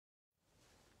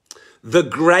The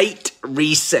Great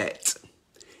Reset.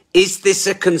 Is this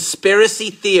a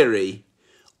conspiracy theory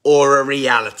or a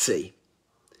reality?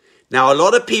 Now, a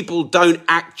lot of people don't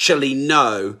actually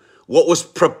know what was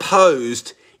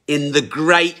proposed in the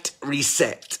Great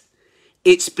Reset.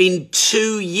 It's been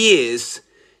 2 years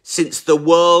since the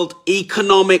World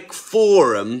Economic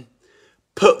Forum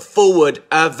put forward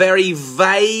a very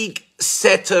vague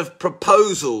set of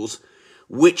proposals,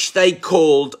 which they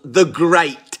called the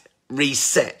Great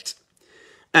Reset.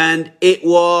 And it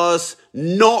was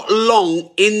not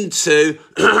long into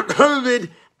COVID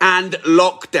and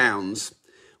lockdowns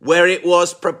where it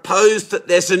was proposed that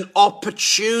there's an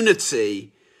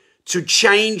opportunity to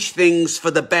change things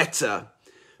for the better.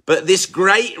 But this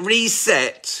Great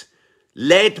Reset,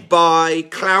 led by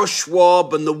Klaus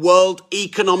Schwab and the World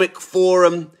Economic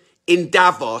Forum in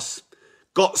Davos,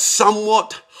 got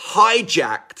somewhat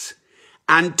hijacked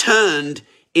and turned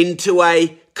into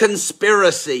a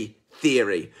conspiracy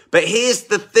theory. But here's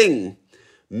the thing.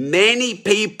 Many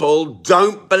people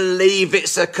don't believe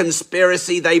it's a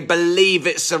conspiracy. They believe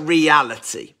it's a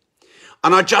reality.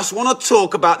 And I just want to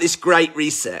talk about this Great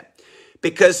Reset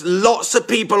because lots of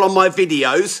people on my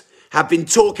videos have been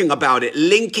talking about it,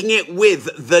 linking it with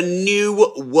the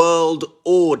New World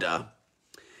Order.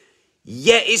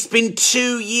 Yet it's been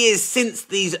 2 years since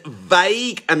these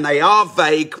vague, and they are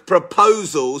vague,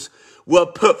 proposals were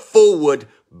put forward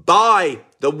by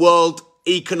the World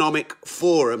Economic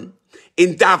Forum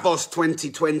in Davos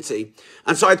 2020.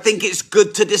 And so I think it's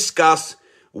good to discuss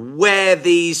where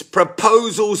these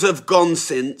proposals have gone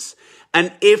since,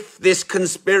 and if this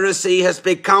conspiracy has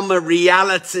become a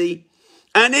reality,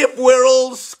 and if we're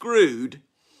all screwed,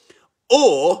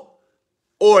 or,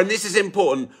 and this is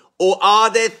important, or are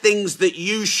there things that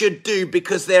you should do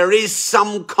because there is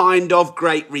some kind of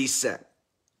Great Reset?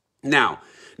 Now,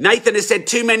 Nathan has said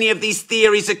too many of these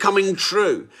theories are coming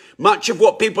true. Much of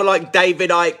what people like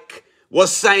David Icke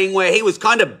was saying, where he was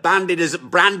kind of branded as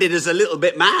a little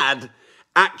bit mad,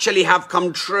 actually have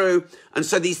come true. And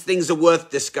so these things are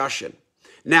worth discussion.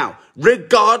 Now,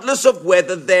 regardless of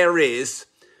whether there is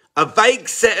a vague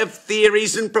set of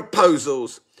theories and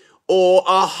proposals or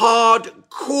a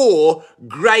hardcore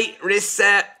Great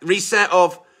Reset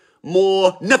of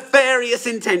more nefarious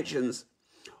intentions,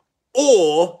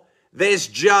 or there's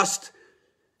just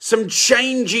some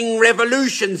changing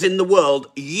revolutions in the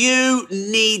world, you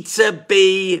need to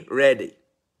be ready.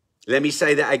 Let me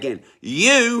say that again.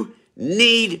 You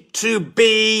need to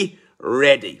be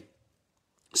ready.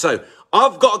 So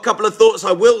I've got a couple of thoughts.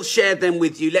 I will share them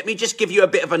with you. Let me just give you a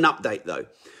bit of an update though.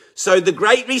 So the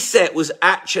Great Reset was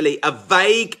actually a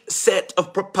vague set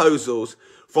of proposals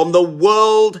from the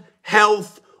World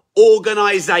Health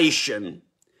Organization,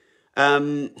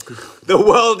 the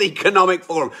World Economic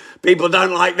Forum. People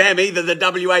don't like them either, the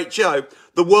WHO.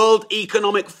 The World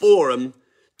Economic Forum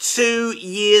 2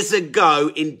 years ago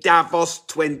in Davos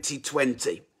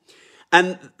 2020.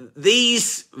 And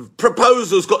these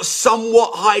proposals got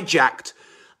somewhat hijacked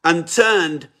and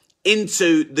turned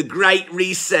into the Great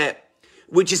Reset,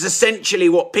 which is essentially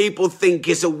what people think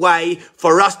is a way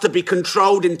for us to be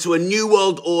controlled into a new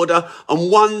world order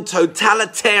and one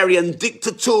totalitarian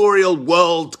dictatorial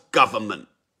world government.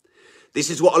 This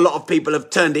is what a lot of people have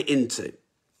turned it into.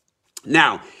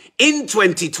 Now, in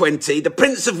 2020, the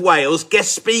Prince of Wales,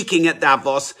 guest speaking at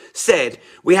Davos, said,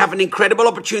 "We have an incredible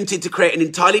opportunity to create an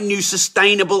entirely new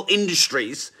sustainable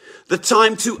industries. The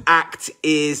time to act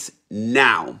is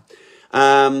now."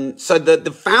 So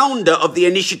the founder of the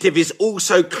initiative is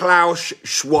also Klaus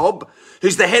Schwab,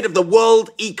 who's the head of the World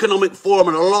Economic Forum.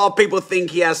 And a lot of people think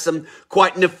he has some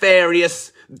quite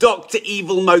nefarious Dr.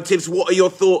 Evil motives. What are your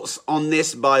thoughts on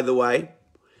this, by the way?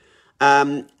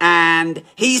 And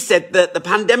he said that the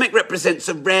pandemic represents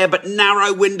a rare but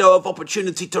narrow window of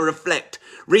opportunity to reflect,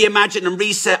 reimagine and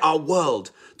reset our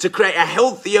world to create a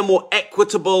healthier, more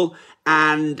equitable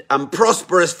and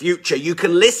prosperous future. You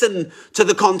can listen to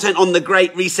the content on the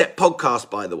Great Reset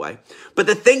podcast, by the way. But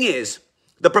the thing is,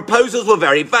 the proposals were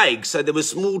very vague. So there was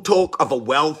small talk of a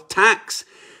wealth tax.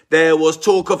 There was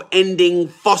talk of ending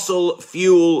fossil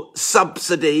fuel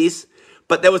subsidies.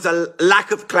 But there was a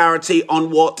lack of clarity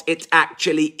on what it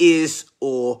actually is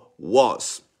or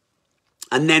was.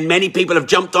 And then many people have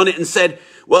jumped on it and said,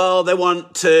 well, they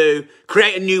want to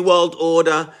create a new world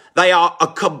order. They are a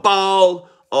cabal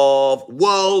of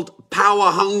world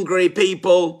power-hungry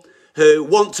people who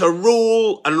want to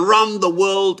rule and run the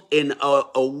world in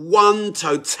a one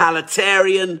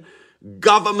totalitarian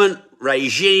government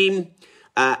regime.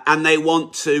 And they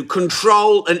want to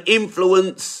control and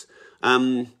influence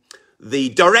the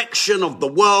direction of the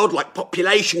world, like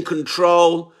population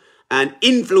control and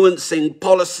influencing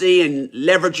policy and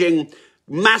leveraging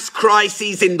mass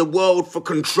crises in the world for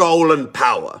control and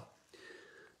power.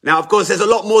 Now, of course, there's a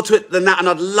lot more to it than that, and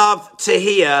I'd love to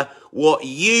hear what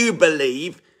you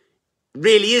believe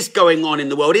really is going on in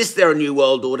the world. Is there a new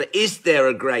world order? Is there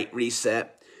a great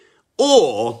reset?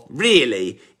 Or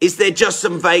really, is there just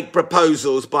some vague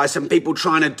proposals by some people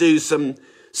trying to do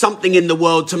something in the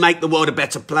world to make the world a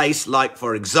better place? Like,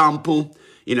 for example,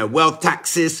 wealth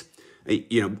taxes.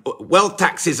 Wealth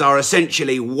taxes are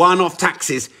essentially one-off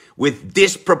taxes with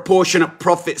disproportionate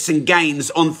profits and gains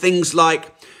on things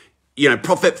like,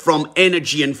 profit from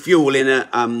energy and fuel in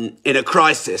a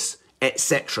crisis,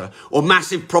 etc., or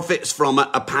massive profits from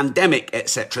a pandemic,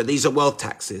 etc. These are wealth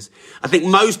taxes. I think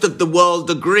most of the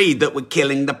world agree that we're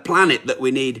killing the planet, that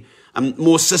we need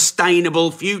more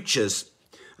sustainable futures.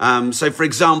 So, for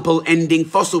example, ending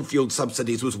fossil fuel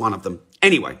subsidies was one of them.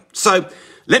 Anyway, so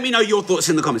let me know your thoughts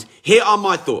in the comments. Here are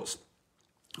my thoughts.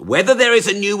 Whether there is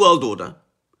a new world order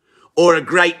or a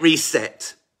great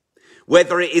reset,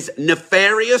 whether it is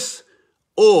nefarious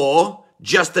or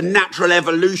just the natural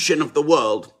evolution of the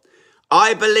world,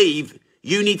 I believe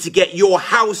you need to get your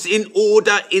house in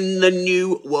order in the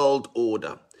new world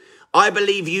order. I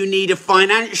believe you need a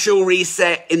financial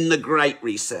reset in the great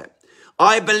reset.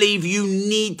 I believe you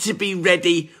need to be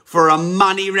ready for a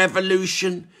money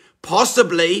revolution,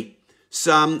 possibly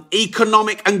some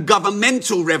economic and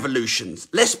governmental revolutions.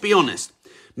 Let's be honest.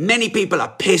 Many people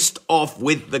are pissed off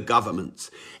with the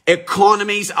governments.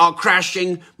 Economies are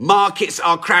crashing. Markets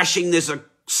are crashing. There's a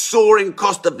soaring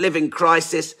cost of living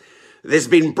crisis. There's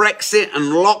been Brexit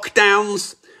and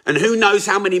lockdowns, and who knows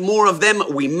how many more of them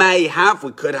we may have.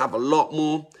 We could have a lot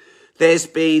more. There's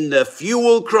been the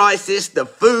fuel crisis, the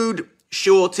food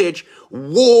shortage,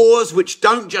 wars which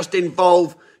don't just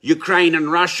involve Ukraine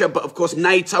and Russia, but of course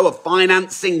NATO are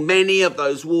financing many of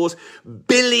those wars.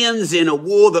 Billions in a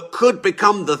war that could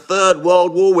become the Third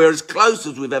World War. We're as close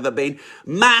as we've ever been.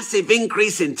 Massive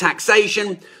increase in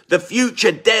taxation, the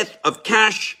future death of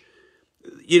cash,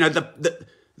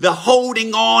 the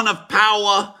holding on of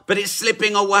power, but it's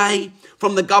slipping away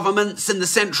from the governments and the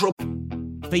central.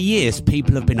 For years,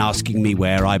 people have been asking me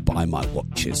where I buy my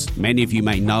watches. Many of you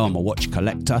may know I'm a watch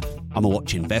collector, I'm a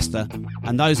watch investor,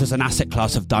 and those as an asset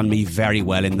class have done me very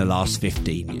well in the last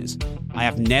 15 years. I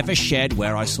have never shared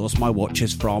where I source my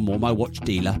watches from or my watch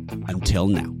dealer until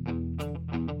now.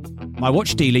 My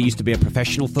watch dealer used to be a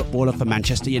professional footballer for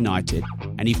Manchester United,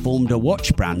 and he formed a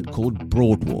watch brand called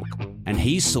Broadwalk. And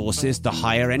he sources the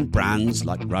higher-end brands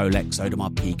like Rolex,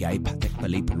 Audemars Piguet, Patek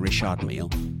Philippe and Richard Mille.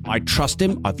 I trust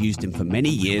him, I've used him for many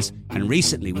years, and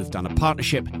recently we've done a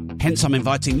partnership. Hence, I'm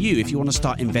inviting you, if you want to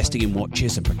start investing in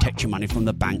watches and protect your money from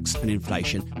the banks and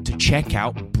inflation, to check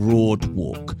out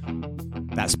Broadwalk.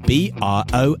 That's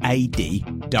BROADWALK.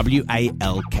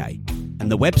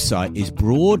 And the website is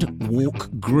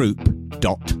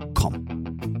broadwalkgroup.com.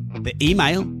 The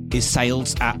email is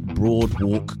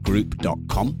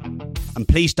sales@broadwalkgroup.com. And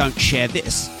please don't share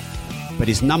this, but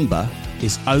his number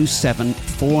is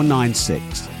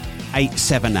 07496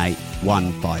 878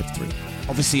 153.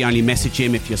 Obviously, only message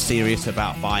him if you're serious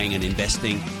about buying and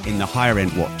investing in the higher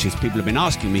end watches. People have been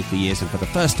asking me for years, and for the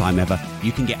first time ever,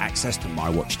 you can get access to my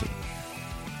watch deal.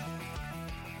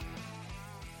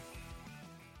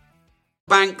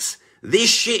 Banks, this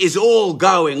shit is all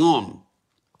going on,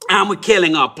 and we're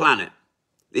killing our planet.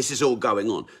 This is all going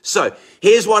on. So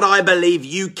here's what I believe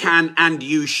you can and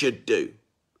you should do.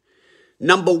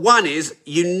 Number one is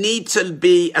you need to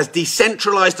be as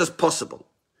decentralized as possible.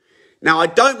 Now, I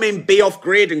don't mean be off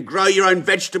grid and grow your own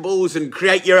vegetables and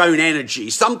create your own energy.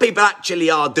 Some people actually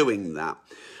are doing that.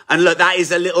 And look, that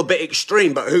is a little bit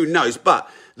extreme, but who knows? But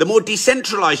the more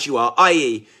decentralized you are,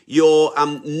 i.e. you're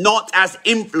not as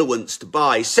influenced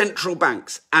by central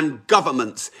banks and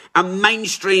governments and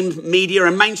mainstream media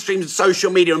and mainstream social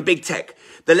media and big tech,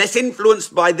 the less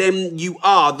influenced by them you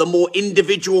are, the more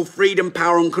individual freedom,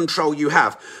 power and control you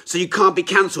have. So you can't be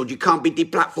cancelled, you can't be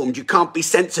deplatformed, you can't be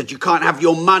censored, you can't have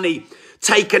your money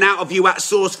taken out of you at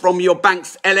source from your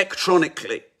banks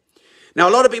electronically. Now,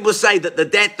 a lot of people say that the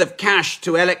death of cash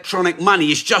to electronic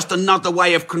money is just another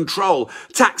way of control,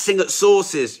 taxing at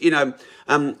sources,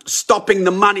 stopping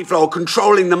the money flow or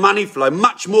controlling the money flow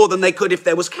much more than they could if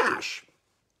there was cash.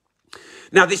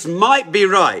 Now, this might be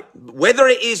right. Whether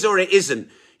it is or it isn't,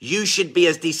 you should be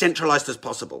as decentralized as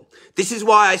possible. This is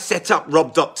why I set up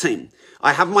Rob.team.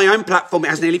 I have my own platform. It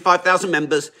has nearly 5,000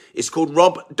 members. It's called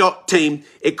Rob.team.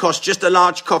 It costs just a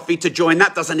large coffee to join.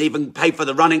 That doesn't even pay for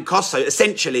the running costs. So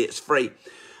essentially it's free.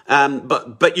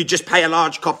 But you just pay a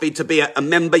large coffee to be a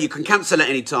member. You can cancel at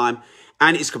any time.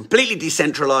 And it's completely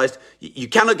decentralized. You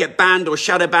cannot get banned or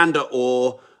shadow banned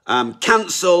or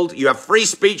cancelled. You have free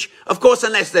speech, of course,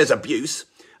 unless there's abuse,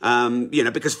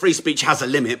 because free speech has a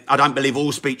limit. I don't believe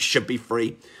all speech should be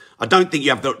free. I don't think you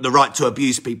have the right to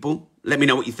abuse people. Let me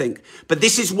know what you think. But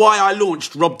this is why I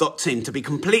launched Rob.team, to be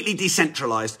completely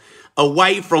decentralized,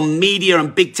 away from media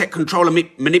and big tech control and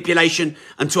manipulation,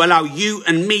 and to allow you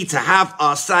and me to have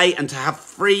our say and to have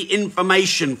free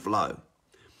information flow.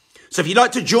 So if you'd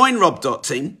like to join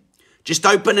Rob.team, just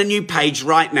open a new page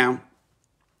right now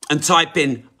and type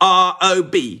in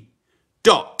rob.team.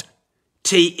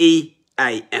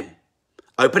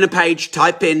 Open a page,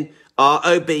 type in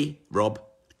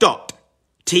rob.team.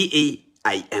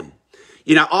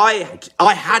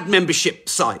 I had membership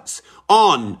sites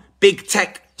on big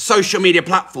tech social media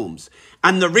platforms,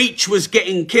 and the reach was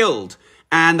getting killed,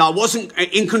 and I wasn't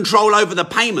in control over the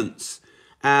payments,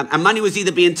 and money was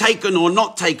either being taken or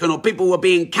not taken, or people were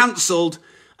being cancelled,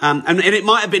 and it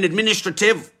might have been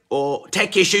administrative or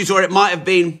tech issues, or it might have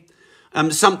been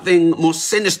something more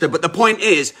sinister. But the point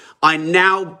is, I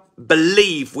now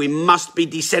believe we must be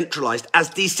decentralized as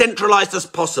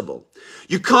possible.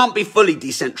 You can't be fully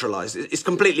decentralized. It's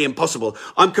completely impossible.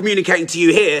 I'm communicating to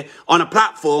you here on a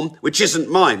platform which isn't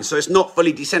mine, so it's not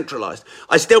fully decentralized.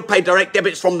 I still pay direct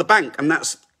debits from the bank, and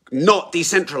that's not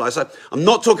decentralized. So I'm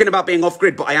not talking about being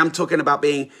off-grid, but I am talking about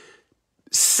being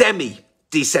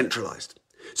semi-decentralized.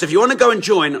 So if you want to go and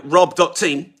join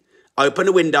rob.team, open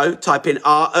a window, type in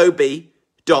rob.team.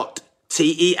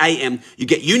 You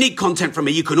get unique content from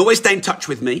me. You can always stay in touch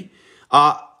with me.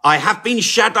 I have been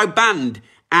shadow banned,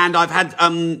 and I've had,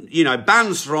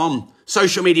 bans from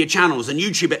social media channels and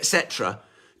YouTube, etc.,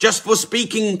 just for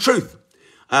speaking truth.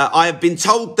 I have been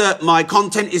told that my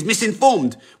content is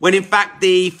misinformed, when in fact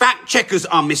the fact checkers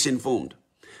are misinformed.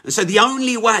 And so the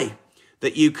only way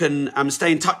that you can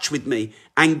stay in touch with me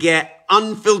and get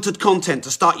unfiltered content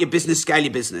to start your business, scale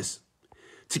your business,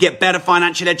 to get better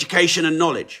financial education and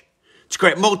knowledge, to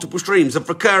create multiple streams of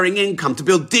recurring income, to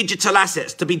build digital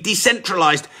assets, to be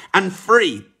decentralized and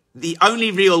free, the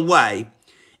only real way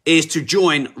is to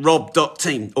join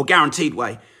rob.team, or guaranteed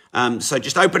way. So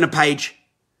just open a page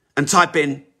and type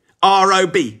in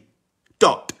rob.team.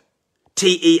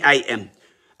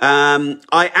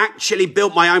 I actually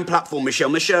built my own platform, Michelle.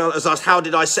 Michelle has asked, how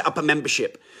did I set up a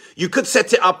membership? You could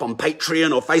set it up on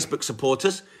Patreon or Facebook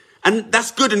supporters, and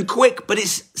that's good and quick, but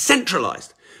it's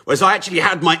centralized. Whereas I actually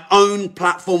had my own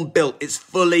platform built. It's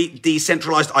fully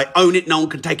decentralized. I own it. No one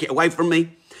can take it away from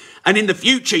me. And in the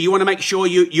future, you want to make sure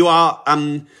you are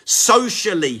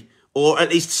socially, or at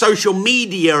least social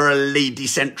media-ally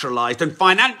decentralized and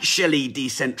financially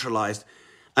decentralized.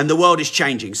 And the world is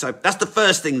changing. So that's the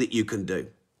first thing that you can do.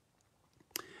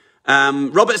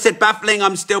 Robert said, baffling,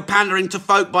 I'm still pandering to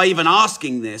folk by even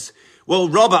asking this. Well,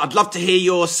 Robert, I'd love to hear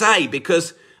your say,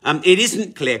 because it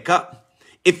isn't clear-cut.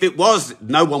 If it was,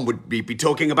 no one would be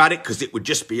talking about it, because it would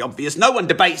just be obvious. No one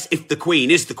debates if the Queen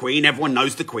is the Queen. Everyone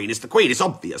knows the Queen is the Queen. It's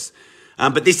obvious.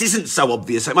 But this isn't so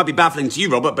obvious. So it might be baffling to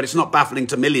you, Robert, but it's not baffling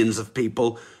to millions of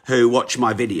people who watch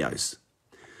my videos.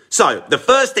 So the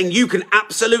first thing you can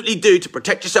absolutely do to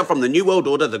protect yourself from the New World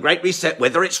Order, the Great Reset,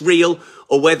 whether it's real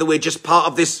or whether we're just part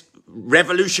of this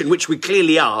revolution, which we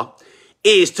clearly are,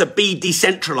 is to be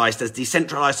decentralized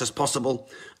as possible.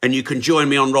 And you can join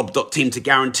me on rob.team to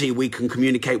guarantee we can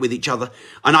communicate with each other.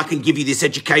 And I can give you this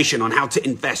education on how to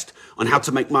invest, on how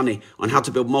to make money, on how to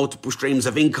build multiple streams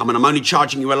of income. And I'm only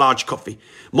charging you a large coffee.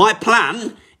 My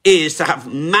plan is to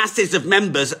have masses of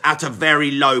members at a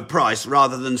very low price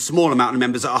rather than small amount of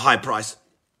members at a high price.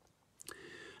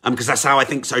 Because that's how I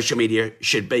think social media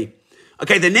should be.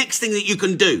 Okay, the next thing that you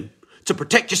can do to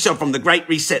protect yourself from the Great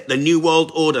Reset, the New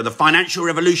World Order, the financial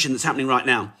revolution that's happening right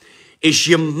now, is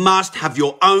you must have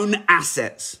your own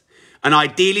assets. And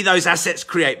ideally, those assets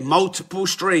create multiple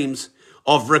streams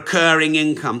of recurring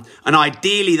income. And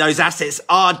ideally, those assets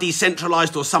are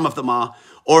decentralized, or some of them are,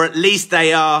 or at least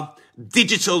they are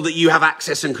digital, that you have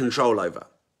access and control over.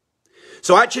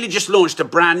 So I actually just launched a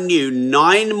brand new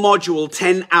 9-module,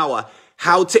 10-hour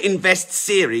How to Invest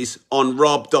series on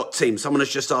rob.team. Someone has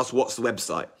just asked, what's the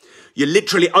website? You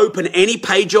literally open any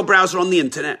page or browser on the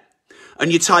internet and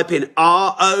you type in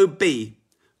rob.team,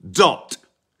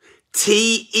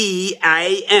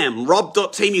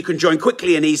 rob.team. You can join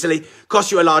quickly and easily,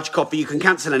 cost you a large coffee. You can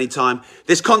cancel anytime.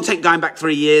 There's content going back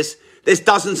 3 years. There's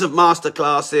dozens of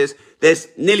masterclasses. There's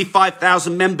nearly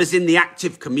 5,000 members in the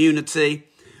active community.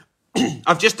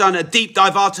 I've just done a deep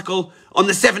dive article on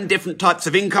the 7 different types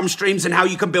of income streams and how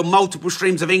you can build multiple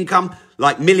streams of income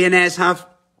like millionaires have.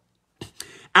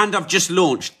 And I've just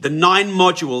launched the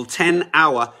 9-module,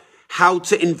 10-hour How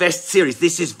to Invest series.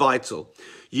 This is vital.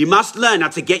 You must learn how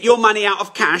to get your money out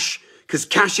of cash, because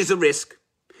cash is a risk,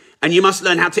 and you must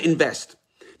learn how to invest.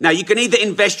 Now, you can either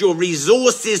invest your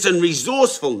resources and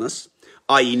resourcefulness,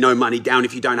 i.e. no money down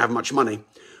if you don't have much money,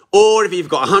 or if you've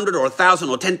got 100 or 1,000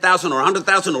 or 10,000 or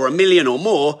 100,000 or 1,000,000 or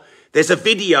more, there's a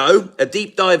video, a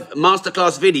deep dive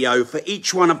masterclass video for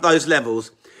each one of those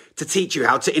levels to teach you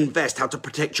how to invest, how to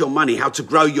protect your money, how to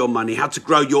grow your money, how to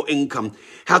grow your income,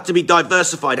 how to be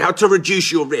diversified, how to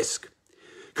reduce your risk.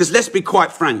 Because let's be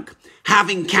quite frank,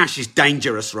 having cash is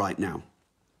dangerous right now.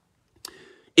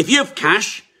 If you have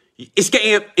cash, it's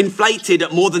getting inflated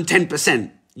at more than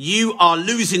 10%. You are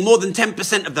losing more than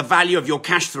 10% of the value of your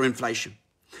cash through inflation.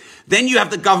 Then you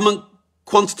have the government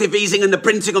quantitative easing and the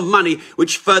printing of money,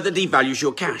 which further devalues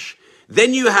your cash.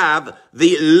 Then you have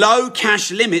the low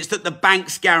cash limits that the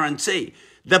banks guarantee.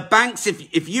 The banks,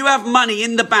 if you have money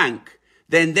in the bank,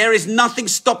 then there is nothing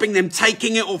stopping them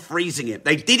taking it or freezing it.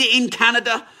 They did it in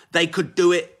Canada. They could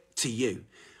do it to you.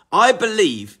 I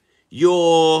believe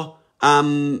your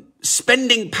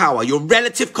spending power, your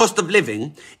relative cost of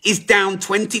living is down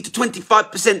 20 to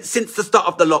 25% since the start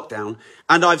of the lockdown.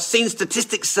 And I've seen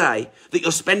statistics say that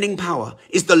your spending power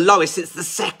is the lowest since the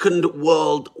Second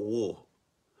World War.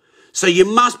 So you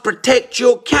must protect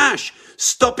your cash.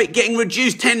 Stop it getting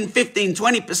reduced 10, 15,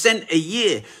 20% a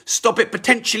year. Stop it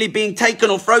potentially being taken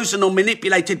or frozen or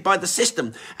manipulated by the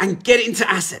system, and get it into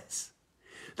assets.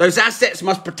 Those assets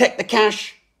must protect the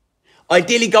cash.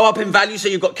 Ideally go up in value so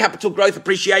you've got capital growth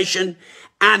appreciation.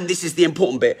 And this is the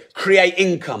important bit, create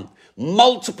income.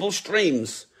 Multiple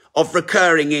streams of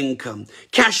recurring income.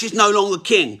 Cash is no longer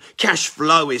king. Cash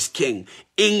flow is king.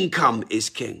 Income is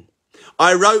king.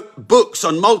 I wrote books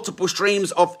on multiple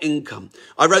streams of income.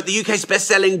 I wrote the UK's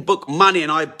best-selling book, Money,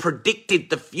 and I predicted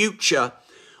the future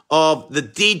of the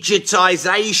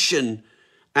digitization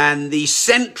and the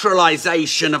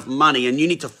centralization of money, and you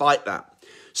need to fight that.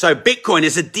 So Bitcoin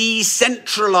is a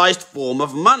decentralized form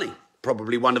of money,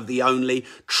 probably one of the only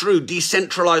true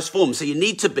decentralized forms. So you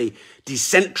need to be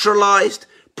decentralized,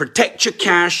 protect your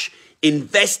cash,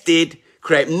 invested,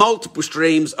 create multiple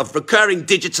streams of recurring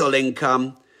digital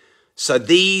income. So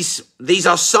these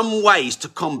are some ways to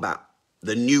combat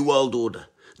the New World Order,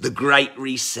 the Great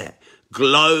Reset,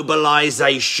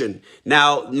 globalization.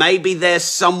 Now, maybe they're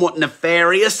somewhat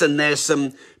nefarious and there's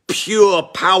some pure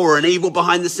power and evil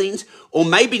behind the scenes, or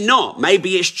maybe not.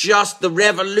 Maybe it's just the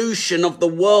revolution of the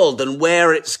world and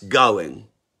where it's going.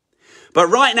 But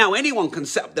right now, anyone can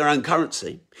set up their own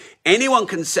currency. Anyone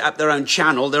can set up their own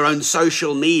channel, their own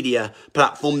social media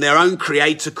platform, their own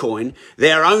creator coin,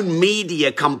 their own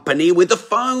media company with a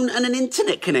phone and an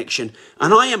internet connection.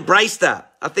 And I embrace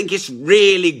that. I think it's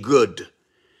really good.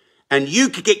 And you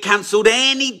could get cancelled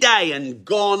any day and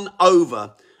gone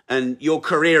over, and your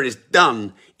career is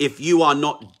done if you are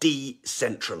not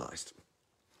decentralized.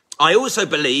 I also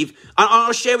believe, and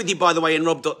I'll share with you, by the way, in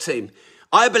rob.team,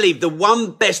 I believe the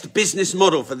one best business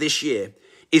model for this year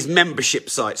is membership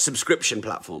sites, subscription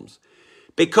platforms.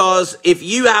 Because if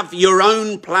you have your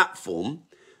own platform,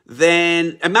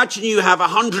 then imagine you have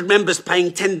 100 members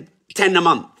paying 10 a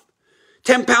month.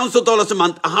 £10 or dollars a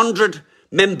month, 100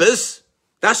 members.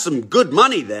 That's some good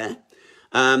money there.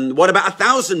 What about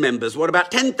 1,000 members? What about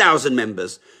 10,000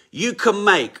 members? You can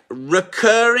make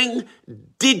recurring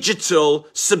digital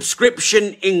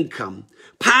subscription income,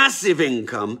 passive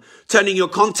income, turning your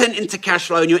content into cash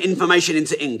flow and your information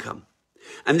into income.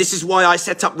 And this is why I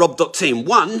set up rob.team.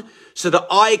 One, so that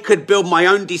I could build my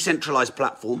own decentralized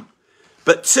platform.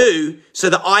 But two, so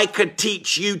that I could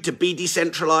teach you to be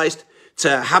decentralized,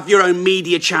 to have your own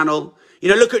media channel. You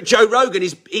know, look at Joe Rogan.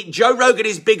 Joe Rogan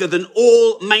is bigger than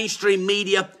all mainstream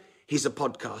media. He's a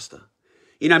podcaster.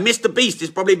 You know, Mr. Beast is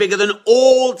probably bigger than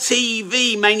all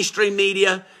TV mainstream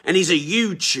media, and he's a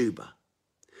YouTuber.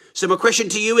 So my question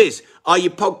to you is, are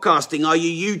you podcasting? Are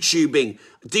you YouTubing?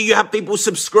 Do you have people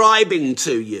subscribing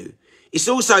to you? It's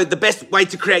also the best way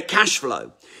to create cash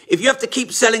flow. If you have to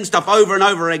keep selling stuff over and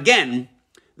over again,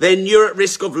 then you're at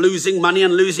risk of losing money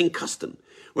and losing custom.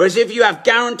 Whereas if you have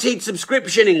guaranteed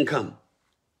subscription income,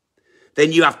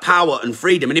 then you have power and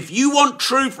freedom. And if you want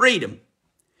true freedom,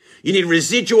 you need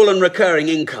residual and recurring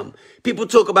income. People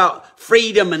talk about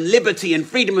freedom and liberty and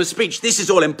freedom of speech. This is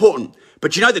all important.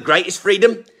 But you know the greatest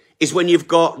freedom is when you've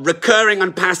got recurring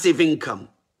and passive income.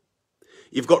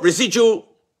 You've got residual,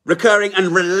 recurring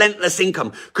and relentless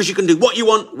income, because you can do what you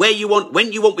want, where you want,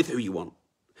 when you want, with who you want.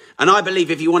 And I believe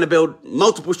if you want to build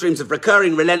multiple streams of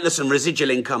recurring, relentless and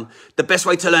residual income, the best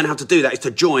way to learn how to do that is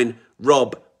to join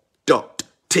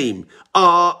rob.team.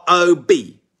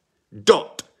 ROB.team.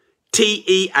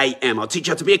 T-E-A-M. I'll teach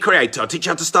you how to be a creator. I'll teach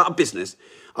you how to start a business.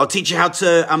 I'll teach you how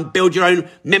to build your own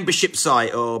membership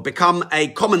site or become a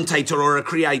commentator or a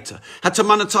creator, how to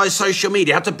monetize social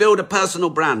media, how to build a personal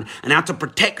brand, and how to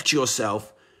protect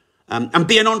yourself and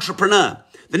be an entrepreneur.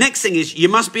 The next thing is you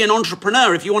must be an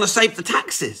entrepreneur if you want to save the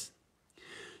taxes.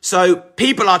 So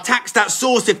people are taxed at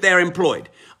source if they're employed.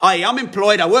 I'm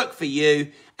employed, I work for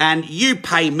you, and you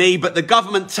pay me, but the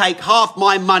government take half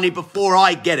my money before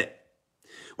I get it.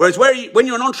 Whereas when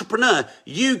you're an entrepreneur,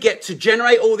 you get to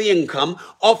generate all the income,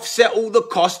 offset all the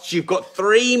costs. You've got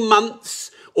 3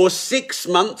 months or 6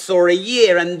 months or a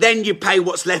year, and then you pay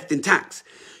what's left in tax.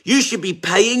 You should be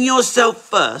paying yourself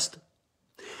first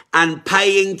and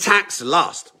paying tax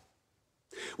last.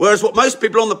 Whereas what most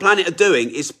people on the planet are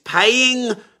doing is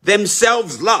paying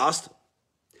themselves last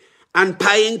and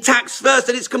paying tax first,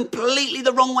 and it's completely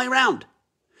the wrong way around.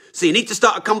 So you need to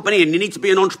start a company and you need to be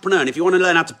an entrepreneur. And if you want to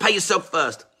learn how to pay yourself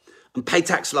first and pay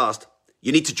tax last,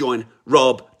 you need to join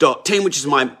Rob.team, which is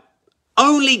my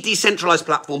only decentralized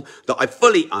platform that I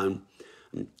fully own.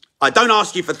 I don't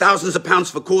ask you for thousands of pounds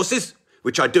for courses,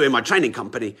 which I do in my training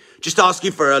company. Just ask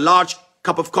you for a large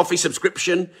cup of coffee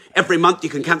subscription every month. You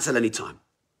can cancel anytime.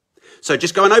 So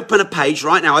just go and open a page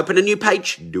right now. Open a new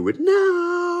page. Do it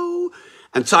now.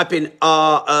 And type in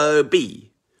ROB.TEAM.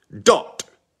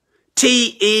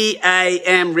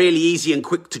 Really easy and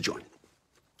quick to join.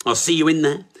 I'll see you in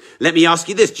there. Let me ask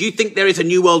you this. Do you think there is a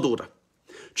new world order?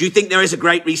 Do you think there is a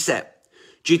great reset?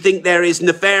 Do you think there is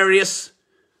nefarious,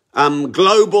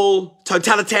 global,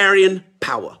 totalitarian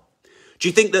power? Do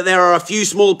you think that there are a few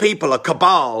small people, a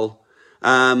cabal,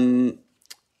 trying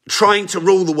to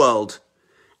rule the world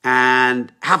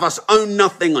and have us own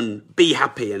nothing and be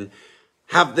happy and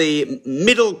have the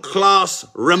middle class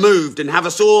removed and have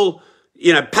us all,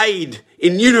 paid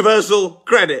in universal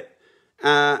credit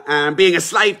and being a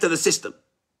slave to the system?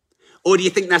 Or do you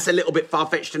think that's a little bit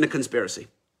far-fetched and a conspiracy?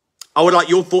 I would like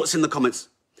your thoughts in the comments.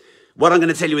 What I'm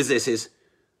going to tell you is this,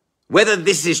 whether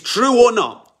this is true or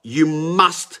not, you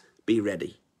must be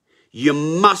ready. You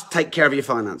must take care of your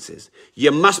finances.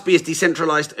 You must be as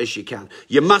decentralized as you can.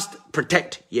 You must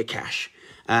protect your cash.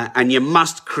 And you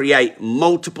must create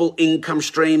multiple income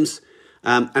streams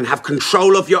and have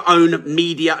control of your own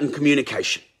media and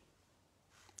communication.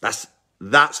 That's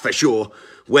for sure.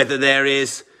 Whether there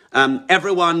is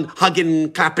everyone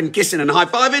hugging, clapping, kissing and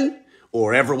high-fiving,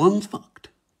 or everyone's fucked.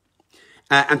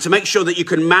 And to make sure that you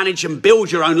can manage and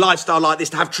build your own lifestyle like this,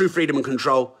 to have true freedom and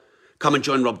control, come and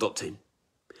join Rob.team.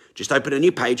 Just open a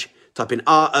new page, type in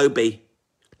ROB.TEAM.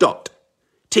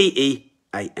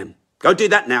 Go do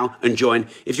that now and join.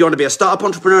 If you want to be a startup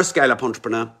entrepreneur, a scale-up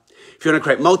entrepreneur, if you want to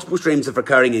create multiple streams of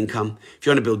recurring income, if you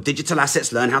want to build digital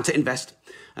assets, learn how to invest,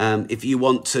 if you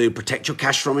want to protect your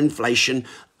cash from inflation,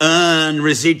 earn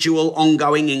residual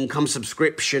ongoing income,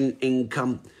 subscription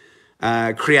income,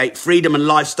 create freedom and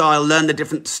lifestyle, learn the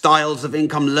different styles of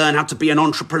income, learn how to be an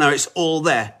entrepreneur, it's all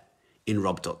there in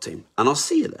Rob.team. And I'll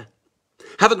see you there.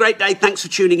 Have a great day. Thanks for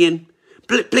tuning in.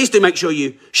 Please do make sure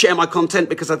you share my content,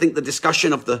 because I think the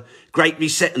discussion of the Great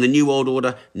Reset and the New World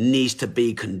Order needs to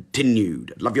be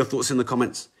continued. I'd love your thoughts in the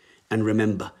comments. And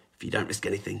remember, if you don't risk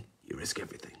anything, you risk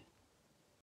everything.